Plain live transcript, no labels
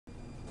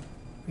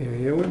We're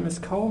here with Ms.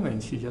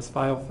 Coleman. She just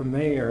filed for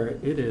mayor.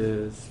 It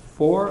is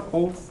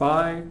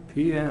 4:05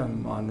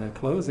 p.m. on the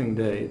closing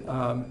date.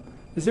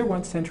 Is there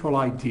one central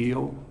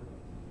ideal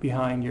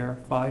behind your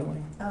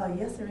filing?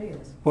 Yes, there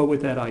is. What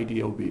would that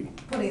ideal be?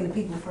 Putting the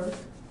people first.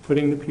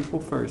 Putting the people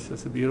first.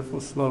 That's a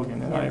beautiful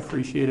slogan, and I Yes.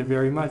 appreciate it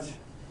very much.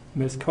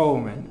 Ms.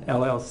 Coleman,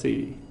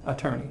 LLC,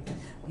 attorney.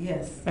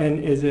 Yes. And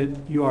is it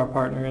you are a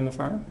partner in the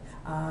firm?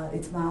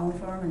 It's my own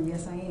firm, and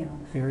yes, I am.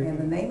 Very And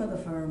good. the name of the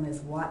firm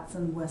is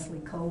Watson Wesley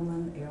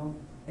Coleman,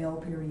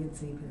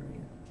 L.C.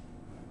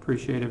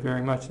 Appreciate it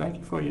very much. Thank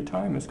you for your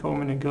time, Ms.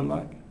 Coleman, and good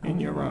luck in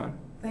your run.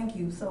 Thank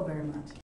you so very much.